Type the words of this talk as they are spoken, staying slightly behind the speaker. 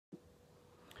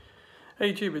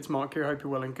Hey YouTube, it's Mark here. I hope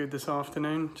you're well and good this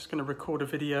afternoon. Just going to record a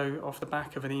video off the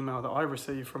back of an email that I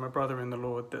received from a brother in the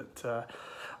Lord that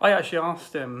I actually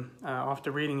asked him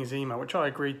after reading his email, which I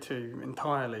agreed to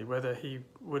entirely, whether he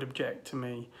would object to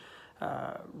me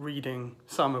reading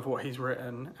some of what he's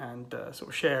written and sort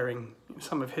of sharing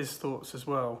some of his thoughts as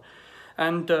well.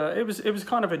 And it was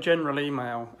kind of a general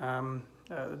email.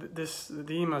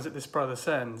 The emails that this brother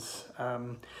sends,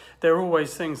 there are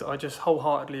always things that I just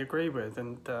wholeheartedly agree with,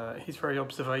 and he's very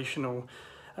observational,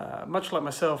 much like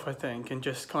myself, I think, and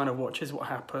just kind of watches what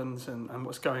happens and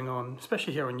what's going on,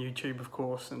 especially here on YouTube, of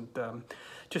course, and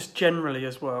just generally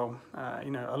as well,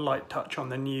 a light touch on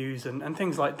the news and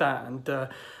things like that. And I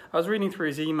was reading through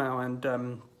his email,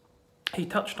 and he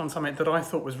touched on something that I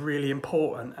thought was really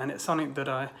important, and it's something that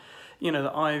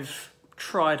I've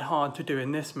tried hard to do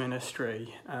in this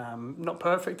ministry. Not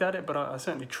perfect at it, but I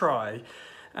certainly try.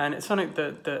 And it's something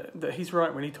that he's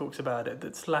right when he talks about it,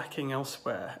 that's lacking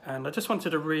elsewhere. And I just wanted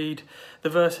to read the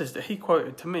verses that he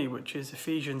quoted to me, which is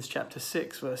Ephesians chapter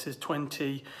 6, verses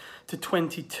 20 to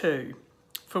 22.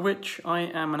 For which I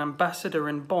am an ambassador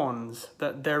in bonds,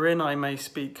 that therein I may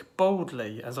speak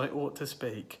boldly as I ought to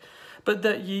speak, but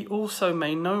that ye also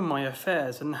may know my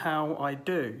affairs and how I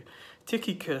do.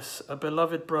 Tychicus, a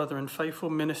beloved brother and faithful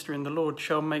minister in the Lord,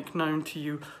 shall make known to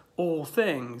you all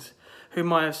things,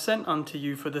 whom I have sent unto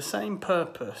you for the same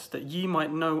purpose, that ye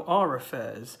might know our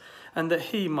affairs, and that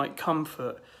he might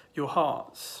comfort your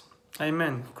hearts.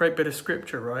 Amen. Great bit of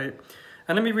scripture, right?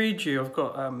 And let me read you, I've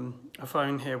got a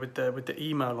phone here with the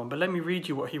email on, but let me read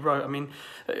you what he wrote. I mean,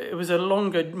 it was a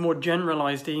longer, more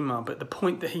generalized email, but the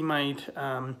point that he made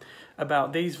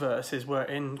about these verses were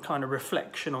in kind of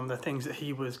reflection on the things that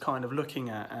he was kind of looking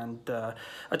at. And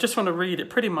I just want to read it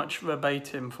pretty much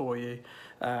verbatim for you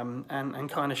and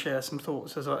kind of share some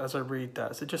thoughts as I read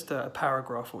that. So just a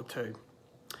paragraph or two.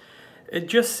 It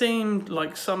just seemed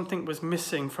like something was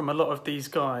missing from a lot of these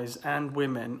guys and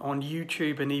women on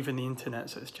YouTube and even the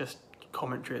internet. So it's just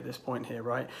commentary at this point here,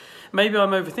 right? Maybe I'm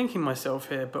overthinking myself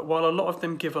here, but while a lot of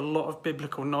them give a lot of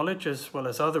biblical knowledge as well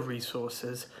as other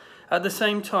resources, at the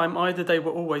same time, either they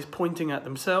were always pointing at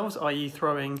themselves, i.e.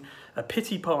 throwing a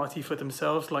pity party for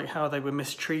themselves, like how they were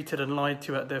mistreated and lied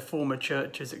to at their former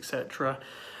churches, etc.,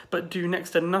 but do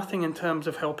next to nothing in terms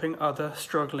of helping other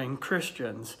struggling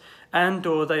Christians, and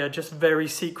or they are just very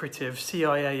secretive,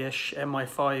 CIA-ish,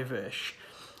 MI5-ish.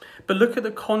 But look at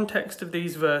the context of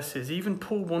these verses. Even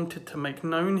Paul wanted to make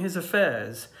known his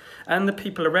affairs, and the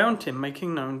people around him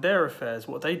making known their affairs,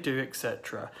 what they do,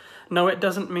 etc. No, it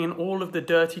doesn't mean all of the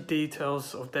dirty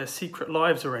details of their secret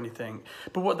lives or anything,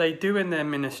 but what they do in their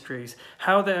ministries,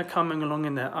 how they are coming along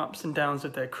in their ups and downs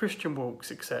of their Christian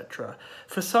walks, etc.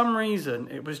 For some reason,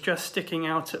 it was just sticking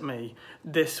out at me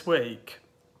this week.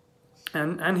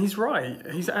 And he's right.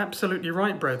 He's absolutely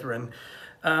right, brethren.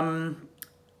 And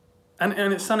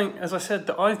it's something, as I said,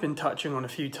 that I've been touching on a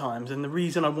few times. And the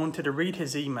reason I wanted to read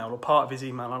his email, or part of his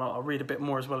email, and I'll read a bit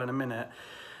more as well in a minute,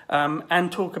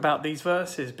 and talk about these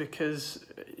verses, because,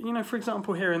 for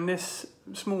example, here in this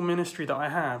small ministry that I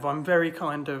have, I'm very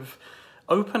kind of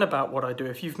open about what I do.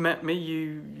 If you've met me,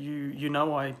 you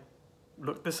know I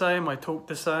look the same, I talk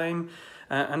the same,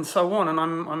 and so on. And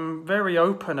I'm very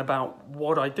open about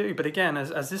what I do. But again,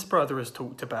 as this brother has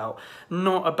talked about,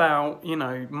 not about,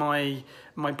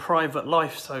 my private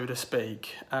life, so to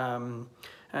speak,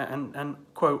 and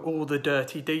quote, all the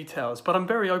dirty details. But I'm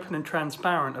very open and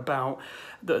transparent about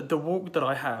the walk that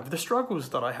I have, the struggles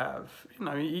that I have.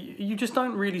 You just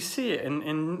don't really see it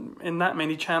in that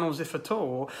many channels, if at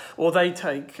all, or they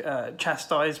take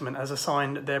chastisement as a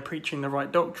sign that they're preaching the right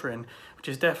doctrine, which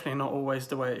is definitely not always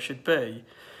the way it should be.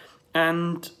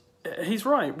 And he's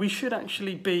right. We should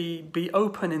actually be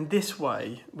open in this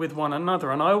way with one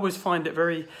another. And I always find it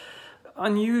very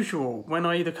unusual when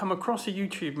I either come across a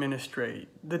YouTube ministry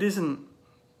that isn't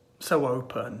so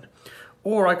open,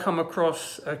 or I come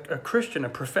across a Christian, a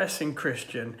professing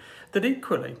Christian, that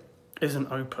equally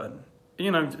isn't open.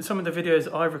 Some of the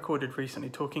videos I recorded recently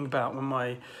talking about when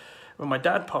my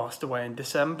dad passed away in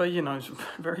December, it's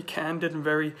very candid and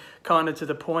very kind of to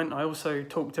the point. I also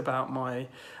talked about my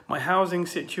housing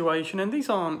situation, and these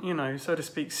aren't, so to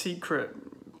speak, secret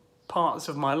parts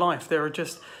of my life.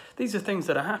 These are things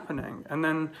that are happening. And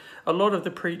then a lot of the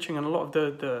preaching and a lot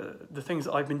of the things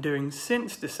that I've been doing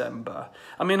since December,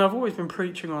 I mean, I've always been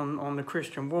preaching on the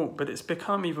Christian walk, but it's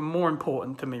become even more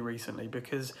important to me recently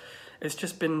because it's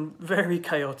just been very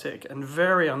chaotic and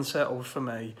very unsettled for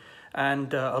me.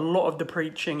 And a lot of the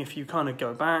preaching, if you kind of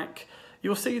go back,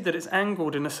 you'll see that it's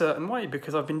angled in a certain way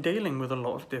because I've been dealing with a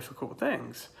lot of difficult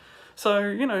things.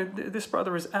 So, this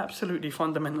brother is absolutely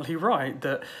fundamentally right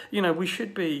that, we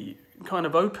should be kind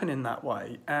of open in that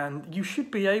way. And you should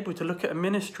be able to look at a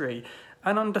ministry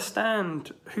and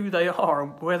understand who they are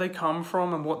and where they come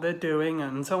from and what they're doing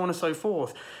and so on and so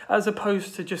forth, as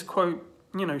opposed to just quote,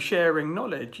 sharing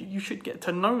knowledge. You should get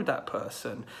to know that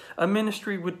person. A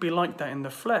ministry would be like that in the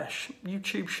flesh.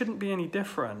 YouTube shouldn't be any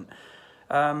different.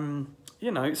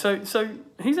 So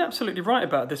he's absolutely right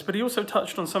about this, but he also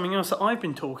touched on something else that I've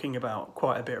been talking about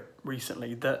quite a bit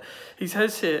recently, that he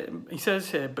says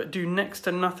here, but do next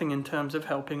to nothing in terms of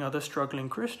helping other struggling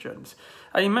Christians.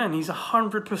 Amen. He's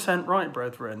 100% right,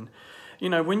 brethren.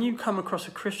 When you come across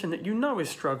a Christian that is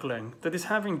struggling, that is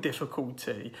having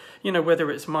difficulty,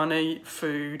 whether it's money,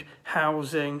 food,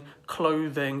 housing,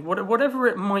 clothing, whatever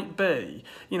it might be,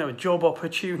 a job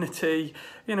opportunity,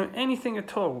 anything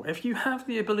at all. If you have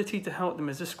the ability to help them,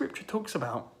 as the scripture talks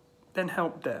about, then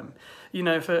help them.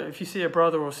 If you see a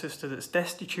brother or sister that's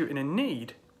destitute and in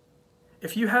need,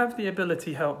 if you have the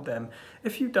ability, help them.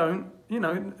 If you don't,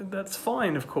 that's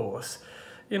fine, of course.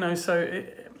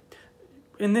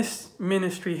 In this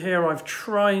ministry here, I've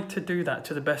tried to do that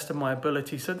to the best of my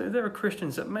ability. So there are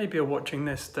Christians that maybe are watching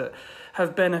this that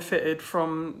have benefited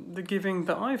from the giving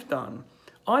that I've done.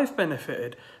 I've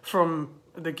benefited from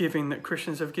the giving that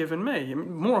Christians have given me.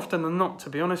 More often than not, to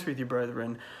be honest with you,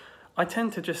 brethren, I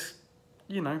tend to just,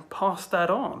 pass that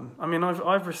on. I mean,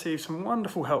 I've received some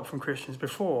wonderful help from Christians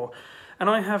before, and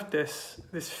I have this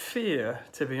fear,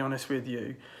 to be honest with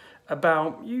you,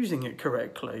 about using it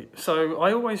correctly. So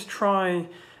I always try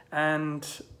and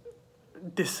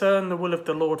discern the will of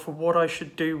the Lord for what I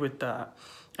should do with that.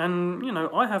 And,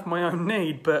 I have my own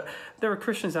need, but there are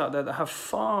Christians out there that have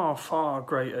far, far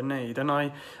greater need. And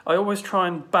I always try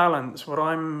and balance what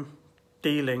I'm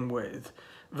dealing with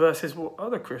versus what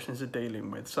other Christians are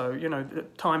dealing with. So,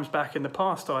 times back in the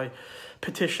past, I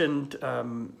petitioned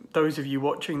those of you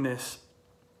watching this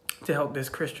to help this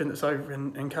Christian that's over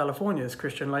in California, this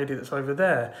Christian lady that's over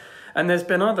there. And there's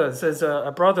been others. There's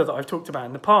a brother that I've talked about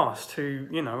in the past who,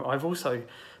 I've also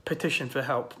petitioned for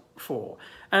help for.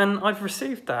 And I've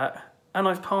received that and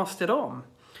I've passed it on.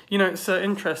 It's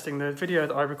interesting, the video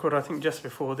that I recorded, I think just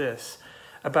before this,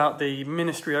 about the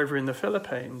ministry over in the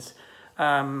Philippines,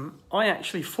 I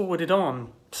actually forwarded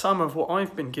on some of what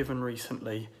I've been given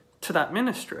recently to that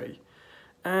ministry.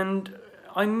 And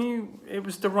I knew it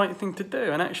was the right thing to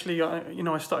do. And actually,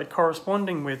 I started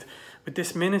corresponding with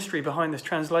this ministry behind this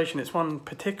translation. It's one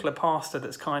particular pastor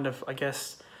that's kind of, I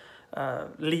guess,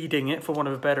 leading it, for want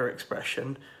of a better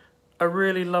expression. A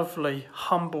really lovely,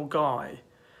 humble guy.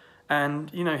 And,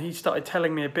 he started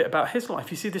telling me a bit about his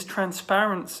life. You see this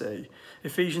transparency,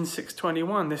 Ephesians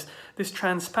 6:21, this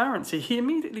transparency. He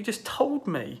immediately just told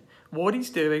me what he's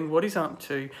doing, what he's up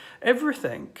to,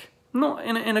 everything. Not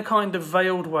in a kind of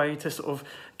veiled way to sort of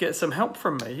get some help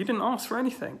from me. He didn't ask for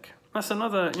anything. That's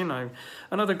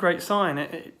another great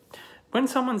sign. When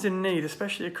someone's in need,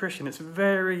 especially a Christian, it's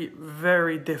very,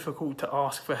 very difficult to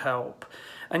ask for help.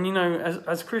 And,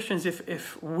 as Christians,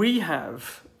 if we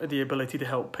have the ability to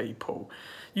help people,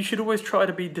 you should always try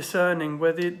to be discerning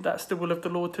whether that's the will of the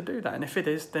Lord to do that. And if it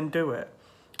is, then do it.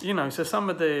 So some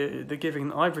of the giving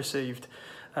that I've received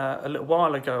a little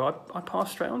while ago, I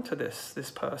passed straight on to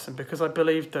this person because I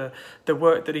believed the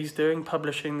work that he's doing,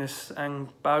 publishing this Ang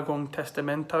Bagong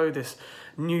Testamento, this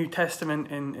New Testament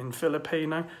in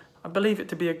Filipino. I believe it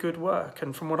to be a good work,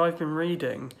 and from what I've been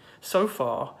reading so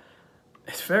far,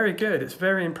 it's very good. It's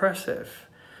very impressive,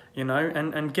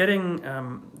 and getting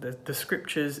the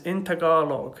scriptures in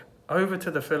Tagalog over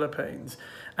to the Philippines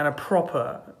and a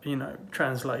proper,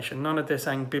 translation. None of this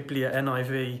Ang Biblia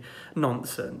NIV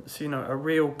nonsense. A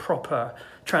real proper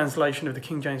translation of the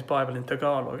King James Bible in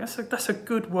Tagalog. That's a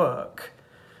good work,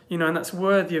 and that's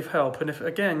worthy of help. And if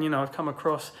again, I've come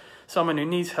across someone who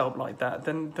needs help like that,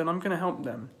 then I'm going to help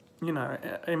them.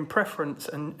 In preference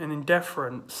and in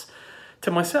deference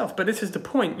to myself. But this is the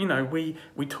point.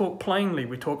 We talk plainly,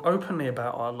 we talk openly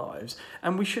about our lives,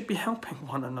 and we should be helping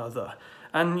one another.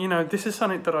 And, this is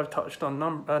something that I've touched on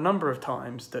a number of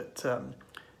times, that,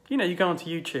 you go onto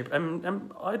YouTube,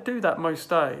 and I do that most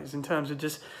days in terms of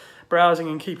just browsing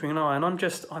and keeping an eye, and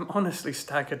I'm honestly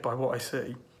staggered by what I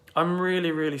see. I'm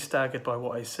really, really staggered by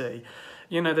what I see.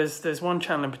 There's one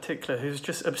channel in particular who's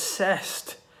just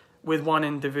obsessed with one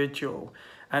individual,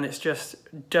 and it's just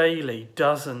daily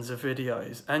dozens of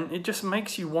videos, and it just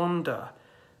makes you wonder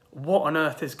what on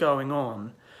earth is going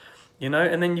on.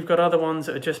 And then you've got other ones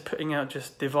that are just putting out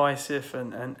just divisive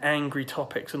and angry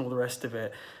topics and all the rest of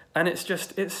it. And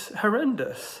it's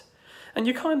horrendous. And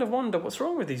you kind of wonder what's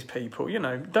wrong with these people.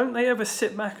 Don't they ever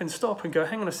sit back and stop and go,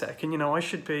 hang on a second, I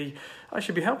should be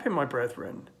helping my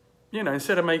brethren.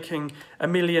 instead of making a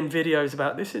million videos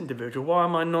about this individual, why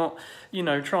am I not,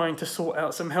 trying to sort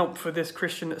out some help for this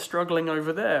Christian that's struggling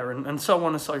over there, and so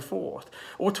on and so forth?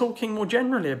 Or talking more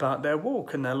generally about their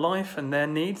walk and their life and their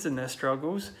needs and their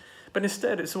struggles. But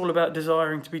instead, it's all about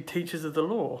desiring to be teachers of the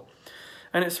law.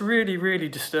 And it's really, really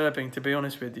disturbing, to be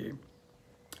honest with you.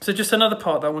 So just another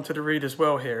part that I wanted to read as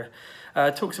well here.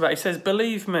 Talks about, he says,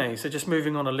 believe me. So just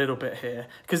moving on a little bit here,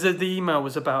 because the email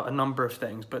was about a number of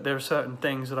things, but there are certain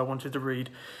things that I wanted to read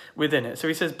within it. So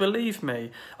he says, believe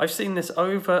me, I've seen this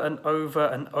over and over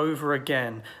and over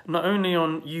again, not only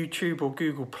on YouTube or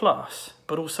Google+,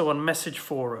 but also on message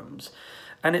forums.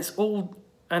 And all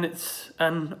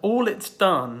it's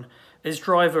done is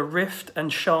drive a rift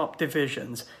and sharp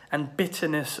divisions and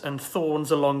bitterness and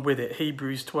thorns along with it.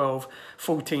 Hebrews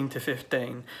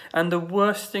 12:14-15. And the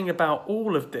worst thing about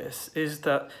all of this is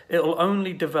that it'll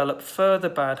only develop further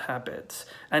bad habits,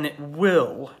 and it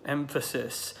will,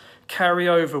 emphasis, carry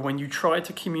over when you try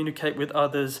to communicate with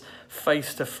others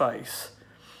face to face.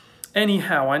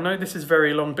 Anyhow, I know this is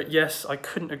very long, but yes, I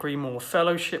couldn't agree more.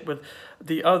 Fellowship with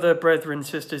the other brethren and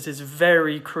sisters is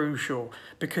very crucial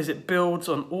because it builds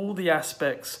on all the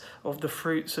aspects of the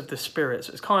fruits of the Spirit.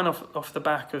 So it's kind of off the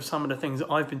back of some of the things that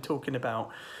I've been talking about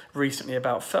recently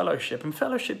about fellowship. And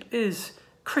fellowship is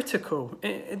critical.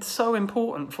 It's so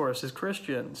important for us as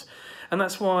Christians. And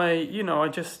that's why,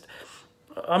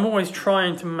 I'm always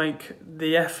trying to make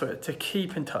the effort to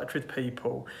keep in touch with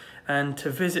people and to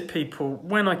visit people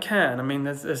when I can. I mean,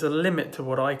 there's a limit to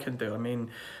what I can do. I mean,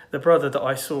 the brother that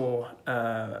I saw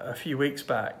a few weeks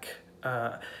back,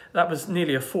 that was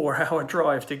nearly a 4-hour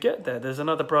drive to get there. There's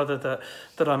another brother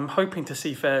that I'm hoping to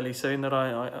see fairly soon that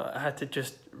I had to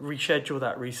just reschedule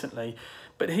that recently,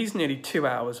 but he's nearly 2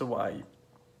 hours away.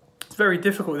 It's very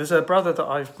difficult. There's a brother that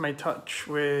I've made touch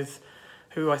with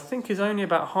who I think is only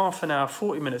about half an hour,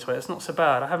 40 minutes away. It's not so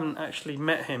bad. I haven't actually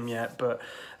met him yet, but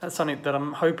that's something that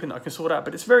I'm hoping that I can sort out.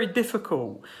 But it's very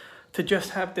difficult to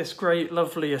just have this great,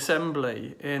 lovely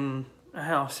assembly in a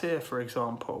house here, for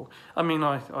example. I mean,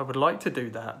 I would like to do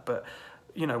that, but,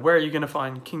 where are you going to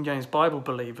find King James Bible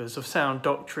believers of sound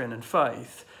doctrine and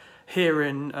faith here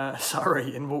in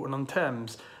Surrey, in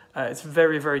Walton-on-Thames? It's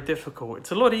very, very difficult.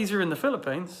 It's a lot easier in the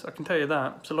Philippines, I can tell you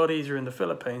that. It's a lot easier in the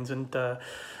Philippines, and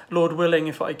Lord willing,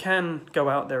 if I can go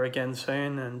out there again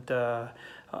soon, and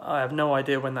I have no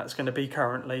idea when that's going to be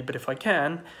currently, but if I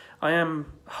can, I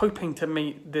am hoping to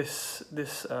meet this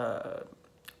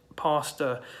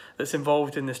pastor that's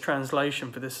involved in this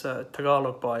translation for this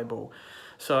Tagalog Bible.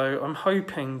 So I'm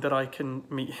hoping that I can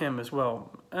meet him as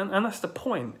well. And that's the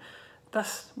point.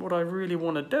 That's what I really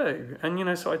want to do.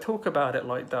 And, so I talk about it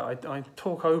like that. I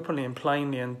talk openly and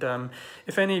plainly. And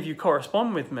if any of you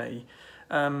correspond with me,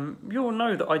 you'll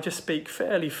know that I just speak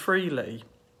fairly freely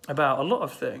about a lot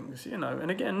of things,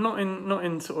 And again, not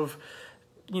in sort of,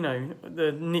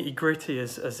 the nitty gritty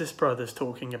as this brother's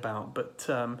talking about. But,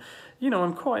 I'm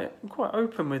quite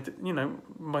open with,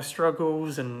 my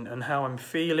struggles and how I'm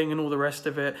feeling and all the rest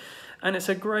of it. And it's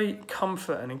a great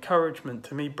comfort and encouragement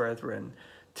to me, brethren,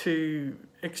 to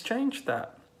exchange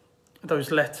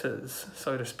those letters,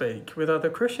 so to speak, with other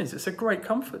Christians. It's a great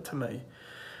comfort to me.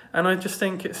 And I just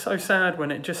think it's so sad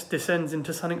when it just descends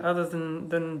into something other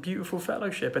than beautiful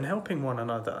fellowship and helping one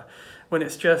another. When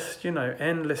it's just,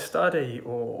 endless study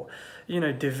or,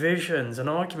 divisions and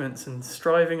arguments and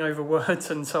striving over words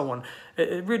and so on.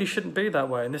 It really shouldn't be that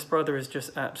way. And this brother is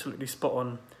just absolutely spot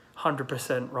on,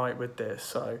 100% right with this.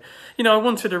 So, I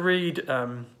wanted to read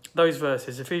those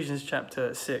verses, Ephesians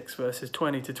chapter 6, verses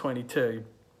 20-22.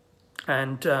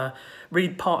 And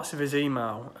read parts of his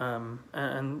email,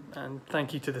 and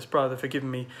thank you to this brother for giving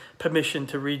me permission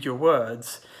to read your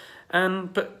words,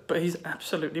 but he's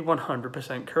absolutely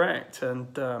 100% correct,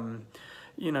 and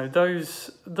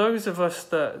those of us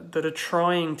that are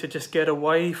trying to just get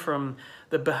away from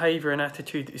the behaviour and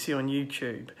attitude that you see on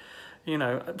YouTube,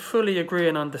 fully agree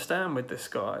and understand with this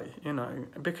guy,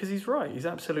 because he's right. He's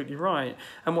absolutely right.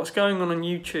 And what's going on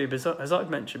YouTube, as I've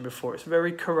mentioned before, it's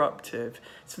very corruptive.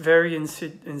 It's very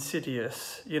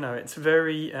insidious. It's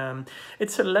very,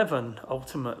 it's a leaven,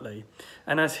 ultimately.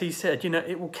 And as he said,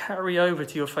 it will carry over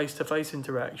to your face-to-face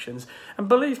interactions. And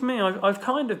believe me, I've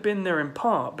kind of been there in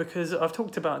part, because I've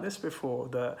talked about this before,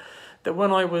 that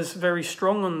when I was very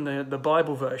strong on the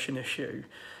Bible version issue,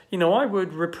 I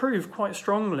would reprove quite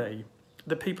strongly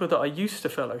the people that I used to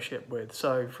fellowship with.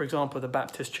 So, for example, the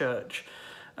Baptist church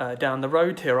down the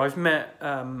road here, I've met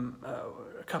a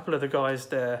couple of the guys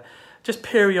there just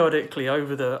periodically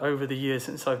over the years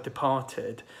since I've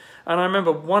departed. And I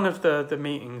remember one of the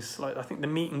meetings, like I think the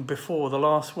meeting before the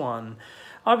last one,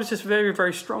 I was just very,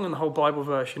 very strong on the whole Bible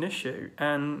version issue.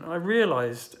 And I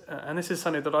realised, and this is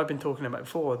something that I've been talking about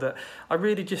before, that I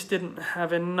really just didn't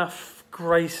have enough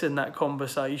grace in that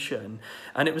conversation.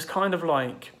 And it was kind of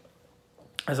like,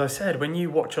 as I said, when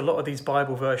you watch a lot of these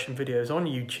Bible version videos on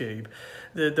YouTube,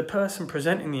 the person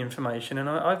presenting the information, and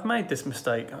I've made this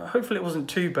mistake, hopefully it wasn't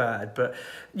too bad, but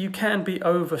you can be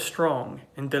over strong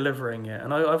in delivering it.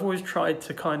 And I've always tried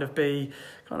to kind of be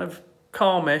kind of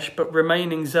calmish, but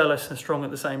remaining zealous and strong at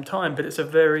the same time. But it's a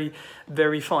very,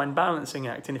 very fine balancing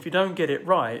act. And if you don't get it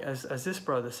right, as this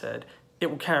brother said, it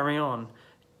will carry on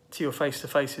to your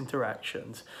face-to-face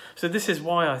interactions. So this is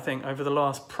why I think over the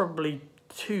last probably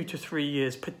 2 to 3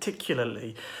 years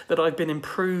particularly, that I've been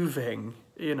improving,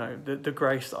 you know, the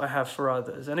grace that I have for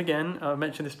others. And again, I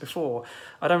mentioned this before,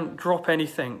 I don't drop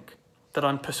anything that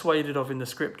I'm persuaded of in the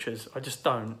scriptures. I just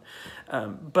don't.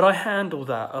 But I handle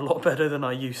that a lot better than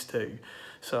I used to.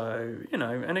 So, you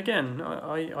know, and again,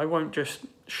 I won't just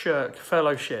shirk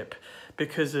fellowship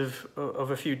because of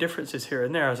a few differences here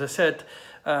and there. As I said,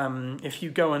 if you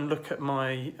go and look at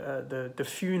my the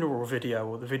funeral video,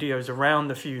 or the videos around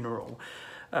the funeral,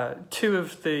 2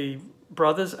 of the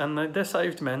brothers, and they're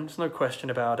saved men, there's no question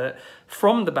about it,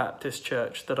 from the Baptist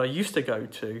church that I used to go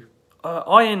to,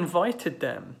 I invited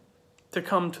them to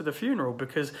come to the funeral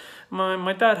because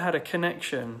my dad had a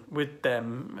connection with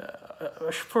them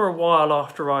for a while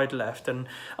after I'd left. And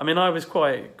I mean, I was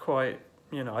quite,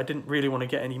 you know, I didn't really want to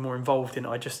get any more involved in it.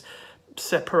 I just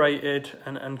separated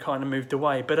and kind of moved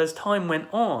away. But as time went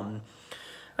on,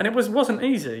 and it wasn't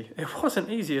easy. It wasn't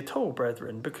easy at all,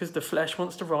 brethren, because the flesh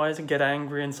wants to rise and get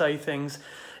angry and say things,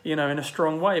 you know, in a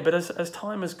strong way. But as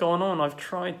time has gone on, I've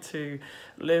tried to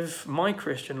live my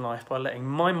Christian life by letting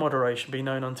my moderation be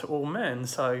known unto all men.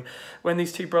 So when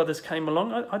these 2 brothers came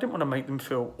along, I didn't want to make them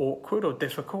feel awkward or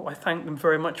difficult. I thanked them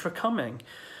very much for coming.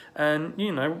 And,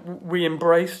 you know, we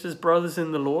embraced as brothers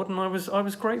in the Lord, and I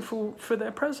was grateful for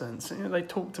their presence. You know, they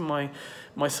talked to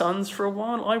my sons for a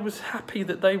while. I was happy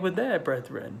that they were there,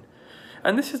 brethren.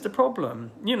 And this is the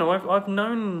problem. You know, I've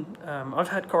known, I've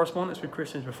had correspondence with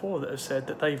Christians before that have said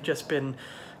that they've just been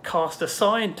cast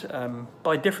aside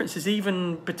by differences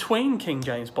even between King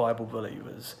James Bible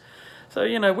believers. So,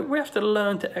 you know, we have to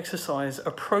learn to exercise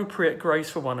appropriate grace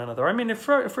for one another. I mean, if,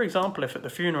 for example, if at the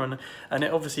funeral, and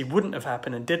it obviously wouldn't have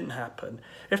happened and didn't happen,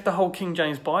 if the whole King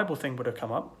James Bible thing would have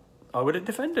come up, I would have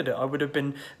defended it. I would have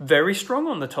been very strong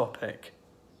on the topic,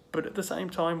 but at the same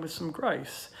time with some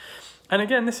grace. And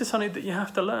again, this is something that you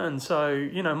have to learn. So,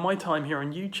 you know, my time here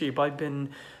on YouTube, I've been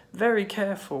very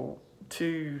careful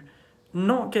to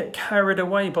not get carried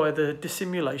away by the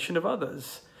dissimulation of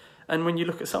others. And when you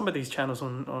look at some of these channels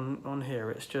on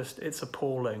here, it's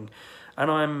appalling.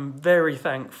 And I'm very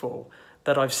thankful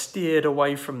that I've steered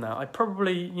away from that. I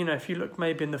probably, you know, if you look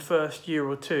maybe in the first year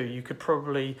or 2, you could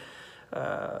probably,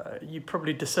 you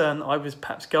probably discern I was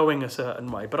perhaps going a certain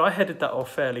way. But I headed that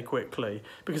off fairly quickly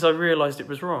because I realised it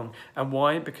was wrong. And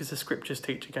why? Because the scriptures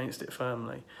teach against it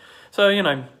firmly. So, you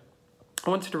know, I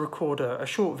wanted to record a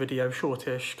short video,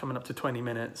 shortish, coming up to 20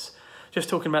 minutes, just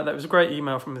talking about that. It was a great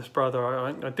email from this brother.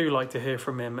 I do like to hear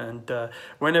from him, and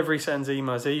whenever he sends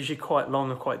emails, they're usually quite long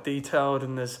and quite detailed,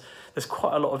 and there's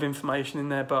quite a lot of information in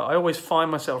there, but I always find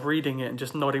myself reading it and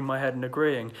just nodding my head and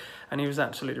agreeing, and he was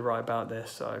absolutely right about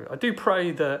this. So I do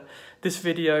pray that this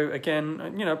video,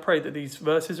 again, you know, pray that these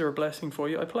verses are a blessing for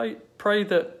you. I pray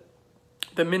that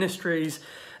the ministries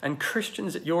and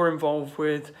Christians that you're involved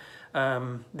with,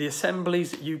 the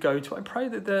assemblies that you go to, I pray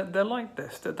that they're like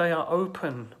this, that they are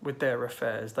open with their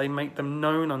affairs, they make them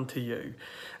known unto you,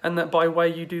 and that by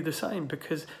way you do the same,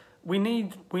 because we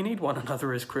need one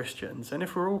another as Christians. And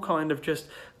if we're all kind of just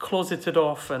closeted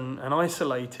off and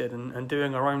isolated and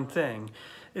doing our own thing,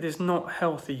 it is not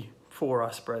healthy for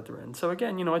us, brethren. So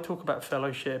again, you know, I talk about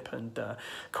fellowship and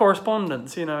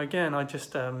correspondence. You know, again, I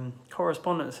just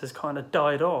correspondence has kind of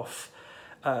died off.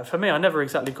 For me, I never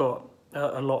exactly got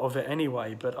a lot of it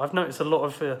anyway, but I've noticed a lot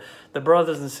of the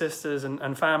brothers and sisters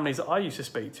and families that I used to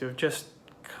speak to have just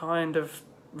kind of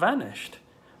vanished.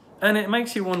 And it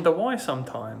makes you wonder why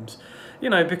sometimes, you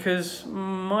know, because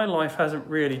my life hasn't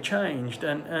really changed,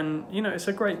 and you know, it's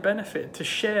a great benefit to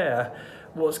share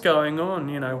what's going on,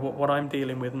 you know, what I'm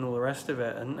dealing with and all the rest of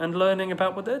it, and learning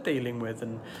about what they're dealing with,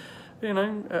 and you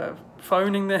know,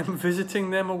 phoning them, visiting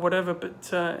them or whatever. But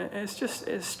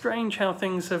it's strange how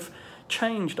things have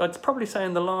changed. I'd probably say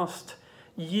in the last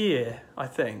year, I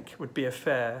think, would be a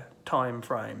fair time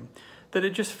frame, that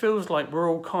it just feels like we're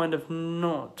all kind of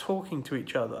not talking to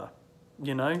each other,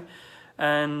 you know,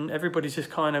 and everybody's just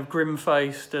kind of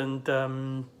grim-faced and,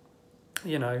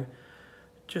 you know,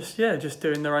 just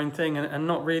doing their own thing and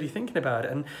not really thinking about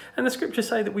it. And the scriptures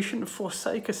say that we shouldn't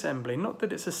forsake assembly. Not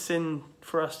that it's a sin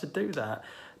for us to do that,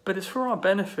 but it's for our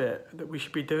benefit that we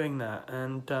should be doing that.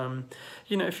 And,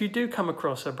 if you do come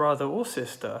across a brother or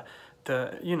sister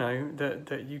that,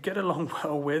 that you get along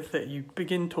well with, that you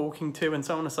begin talking to and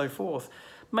so on and so forth,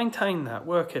 maintain that,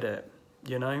 work at it,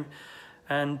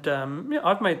 And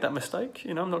I've made that mistake.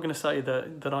 I'm not going to say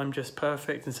that I'm just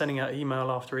perfect and sending out email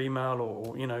after email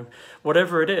or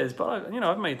whatever it is. But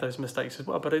I've made those mistakes as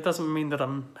well. But it doesn't mean that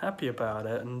I'm happy about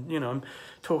it. And I'm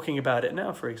talking about it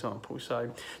now, for example.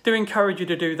 So do encourage you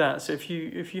to do that. So if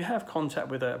you have contact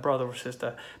with a brother or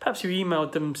sister, perhaps you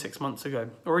emailed them 6 months ago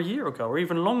or a year ago or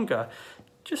even longer,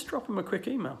 just drop them a quick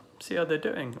email, see how they're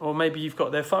doing. Or maybe you've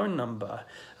got their phone number,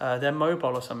 their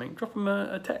mobile or something. Drop them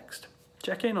a text.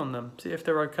 Check in on them, see if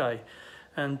they're okay.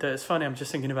 And it's funny, I'm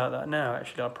just thinking about that now.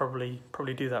 Actually, I'll probably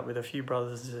do that with a few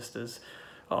brothers and sisters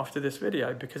after this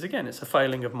video, because again, it's a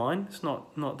failing of mine. It's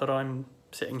not that I'm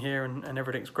sitting here and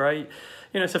everything's great.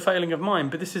 It's a failing of mine,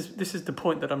 but this is the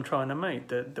point that I'm trying to make,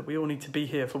 that we all need to be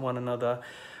here for one another.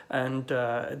 And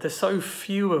there's so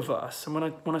few of us. And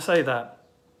when I say that,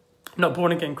 not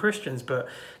born again Christians, but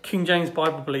King James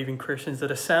Bible believing Christians that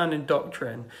are sound in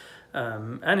doctrine,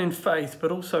 and in faith,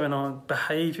 but also in our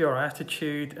behaviour, our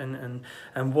attitude,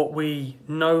 and what we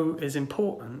know is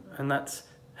important, and that's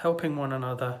helping one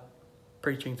another,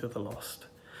 preaching to the lost.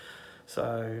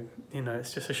 So,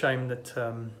 it's just a shame that,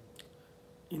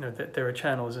 that there are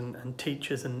channels and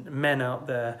teachers and men out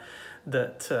there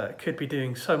that could be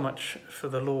doing so much for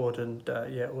the Lord, and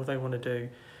all they want to do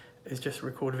is just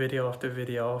record video after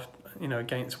video,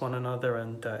 against one another,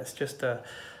 and it's just a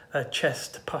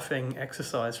chest puffing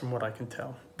exercise from what I can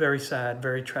tell. Very sad,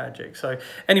 very tragic. So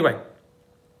anyway,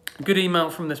 good email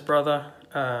from this brother.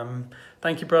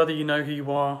 Thank you, brother. You know who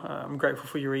you are. I'm grateful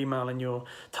for your email and your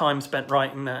time spent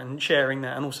writing that and sharing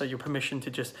that, and also your permission to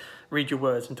just read your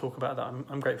words and talk about that.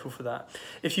 I'm grateful for that.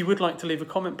 If you would like to leave a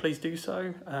comment, please do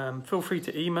so. Feel free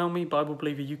to email me,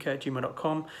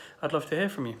 BibleBelieverUK@gmail.com. I'd love to hear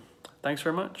from you. Thanks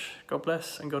very much. God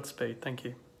bless and Godspeed. Thank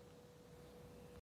you.